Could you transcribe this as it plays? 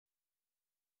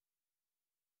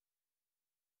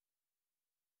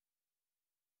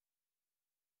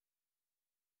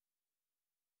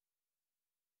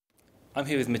I'm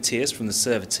here with Mathias from the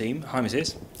server team. Hi,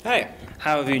 Mathias. Hi.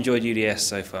 How have you enjoyed UDS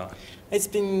so far? It's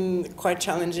been quite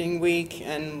challenging week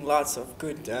and lots of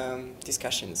good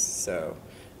discussions. So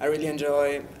I really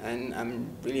enjoy and I'm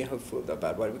really hopeful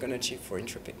about what we're going to achieve for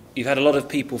Intrepid. You've had a lot of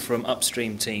people from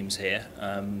upstream teams here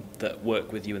that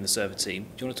work with you in the server team.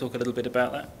 Do you want to talk a little bit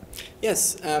about that?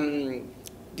 Yes.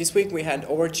 This week we had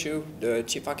Overture, the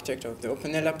chief architect of the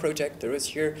OpenLDAP project. There was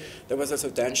here. There was also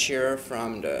Dan Shearer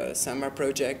from the Samba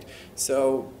project.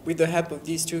 So with the help of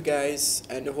these two guys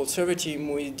and the whole server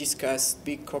team, we discussed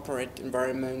big corporate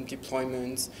environment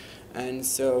deployments. And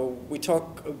so we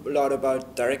talk a lot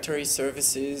about directory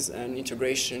services and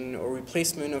integration or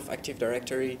replacement of Active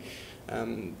Directory.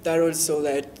 That also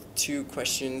led to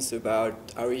questions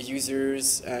about our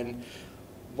users and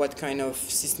what kind of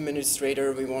system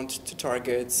administrator we want to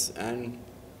target, and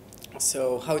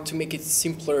so how to make it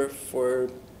simpler for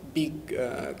big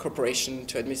corporations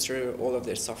to administer all of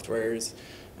their softwares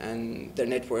and their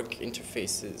network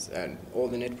interfaces and all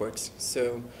the networks.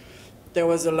 So there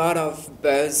was a lot of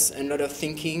buzz and a lot of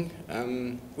thinking.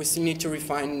 We still need to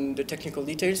refine the technical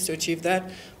details to achieve that,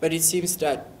 but it seems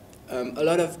that a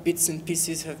lot of bits and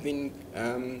pieces have been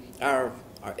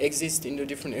exist in the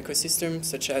different ecosystems,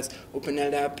 such as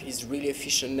OpenLDAP is really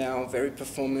efficient now, very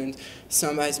performant.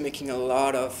 Samba is making a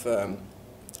lot of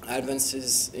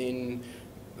advances in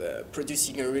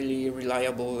producing a really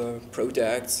reliable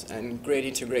product and great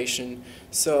integration.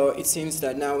 So it seems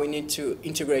that now we need to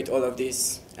integrate all of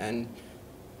this, and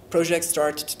projects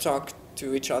start to talk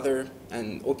to each other,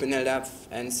 and OpenLDAP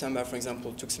and Samba, for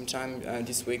example, took some time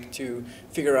this week to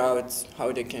figure out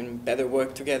how they can better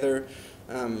work together.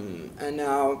 And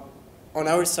now, on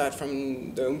our side,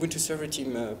 from the Ubuntu server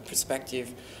team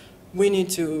perspective, we need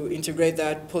to integrate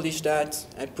that, polish that,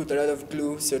 and put a lot of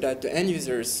glue so that the end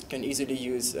users can easily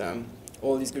use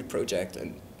all these good projects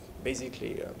and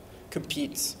basically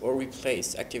compete or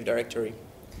replace Active Directory.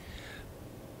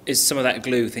 Is some of that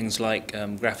glue things like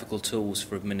graphical tools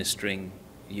for administering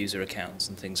user accounts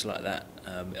and things like that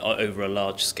over a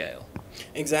large scale?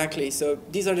 Exactly. So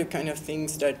these are the kind of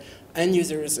things that end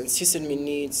users and sysadmin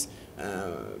needs,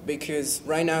 because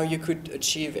right now you could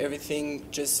achieve everything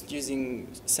just using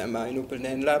Samba and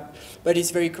OpenLDAP, but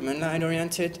it's very command line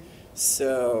oriented.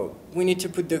 So we need to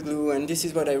put the glue, and this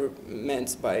is what I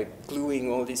meant by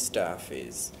gluing all this stuff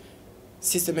is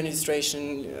system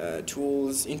administration,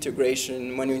 tools,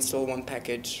 integration. When you install one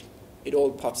package, it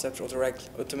all pops up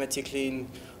automatically in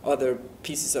other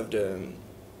pieces of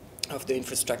the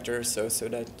infrastructure, so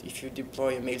that if you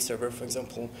deploy a mail server, for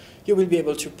example, you will be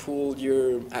able to pull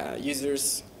your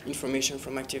users' information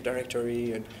from Active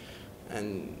Directory,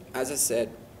 and as I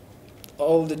said,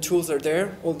 all the tools are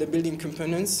there, all the building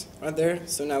components are there,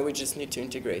 so now we just need to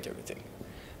integrate everything.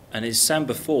 And is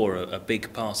Samba 4 a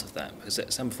big part of that? Because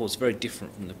Samba 4 is very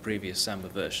different from the previous Samba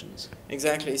versions.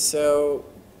 Exactly. So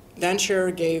Dan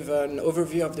Shearer gave an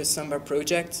overview of the Samba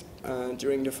project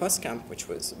during the FOSS camp, which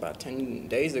was about 10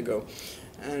 days ago.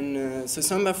 And so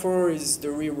Samba 4 is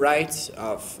the rewrite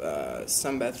of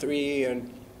Samba 3,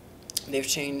 and they've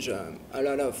changed a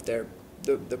lot of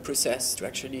the process to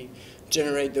actually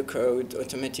generate the code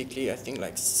automatically. I think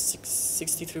like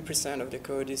 63% of the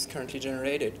code is currently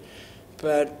generated.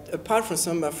 But apart from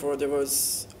Samba 4, there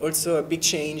was also a big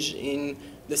change in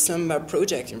the Samba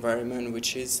project environment,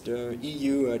 which is the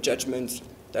EU judgment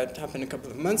that happened a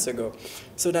couple of months ago.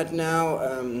 So that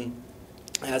now,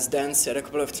 as Dan said a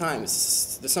couple of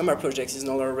times, the Samba project is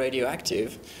no longer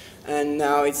radioactive, and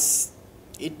now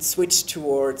it switched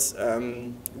towards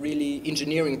really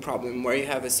engineering problem where you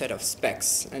have a set of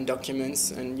specs and documents,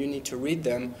 and you need to read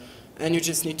them, and you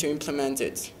just need to implement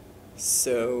it.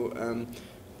 So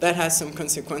that has some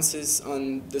consequences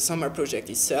on the Samba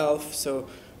project itself. So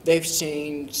they've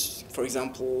changed, for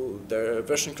example, their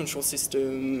version control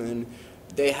system, and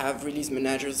they have release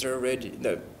managers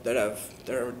that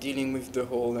are dealing with the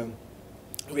whole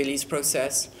release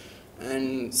process.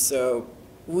 And so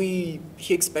he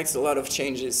expects a lot of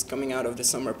changes coming out of the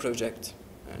Samba project.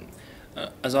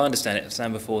 As I understand it,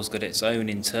 Samba 4's got its own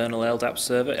internal LDAP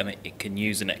server. I mean, it can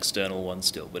use an external one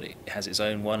still, but it has its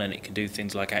own one, and it can do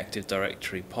things like Active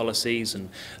Directory policies and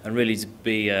really to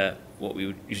be what we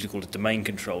would usually call a domain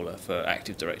controller for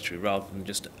Active Directory rather than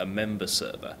just a member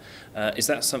server. Is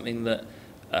that something that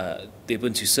the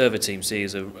Ubuntu server team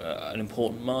sees as an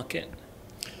important market?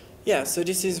 Yeah, so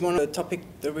this is one of the topics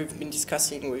that we've been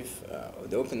discussing with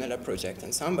the OpenLDAP project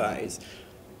and Samba, is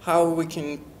how we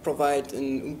can provide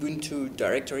an Ubuntu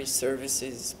directory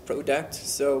services product.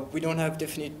 So we don't have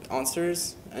definite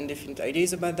answers and definite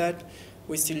ideas about that.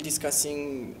 We're still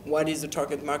discussing what is the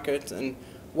target market and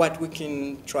what we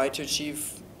can try to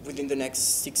achieve within the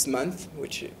next 6 months,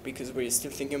 because we're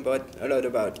still thinking a lot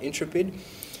about Intrepid.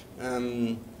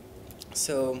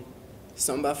 So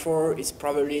Samba 4 is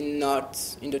probably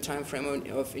not in the time frame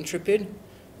of Intrepid.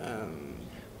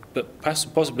 But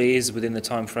possibly is within the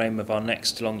time frame of our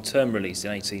next long-term release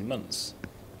in 18 months.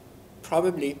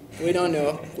 Probably. We don't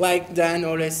know. Like Dan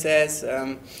always says,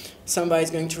 Samba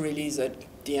is going to release at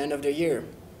the end of the year,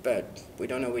 but we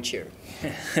don't know which year.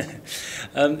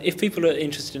 If people are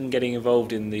interested in getting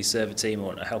involved in the server team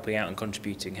or helping out and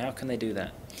contributing, how can they do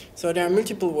that? So there are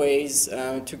multiple ways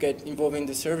to get involved in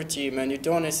the server team, and you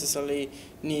don't necessarily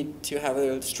need to have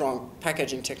a strong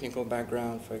packaging technical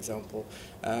background, for example.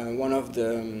 One of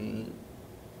the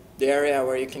area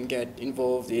where you can get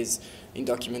involved is in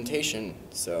documentation.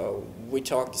 So we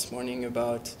talked this morning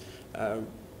about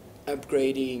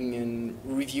upgrading and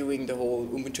reviewing the whole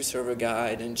Ubuntu server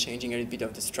guide and changing a little bit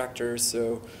of the structure.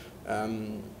 So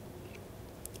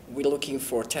we're looking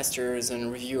for testers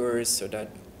and reviewers so that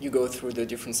you go through the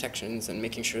different sections and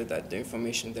making sure that the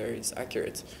information there is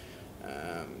accurate.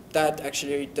 That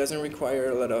actually doesn't require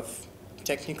a lot of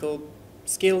technical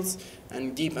skills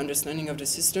and deep understanding of the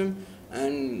system,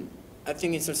 and I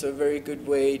think it's also a very good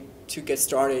way to get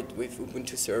started with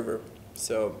Ubuntu server.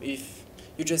 So if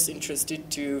you're just interested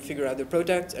to figure out the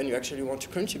product and you actually want to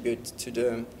contribute to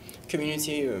the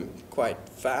community quite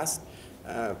fast,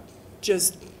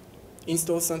 just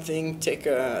install something, take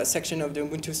a section of the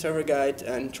Ubuntu server guide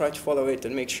and try to follow it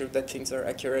and make sure that things are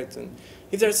accurate. And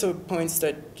if there's some points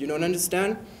that you don't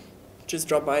understand, just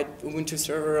drop by Ubuntu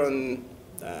server on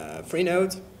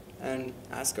Freenode and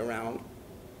ask around.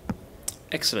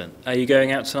 Excellent. Are you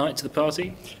going out tonight to the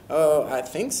party? Oh, I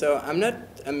think so. I'm not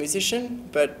a musician,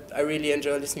 but I really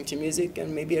enjoy listening to music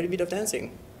and maybe a little bit of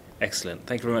dancing. Excellent.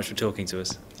 Thank you very much for talking to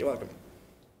us. You're welcome.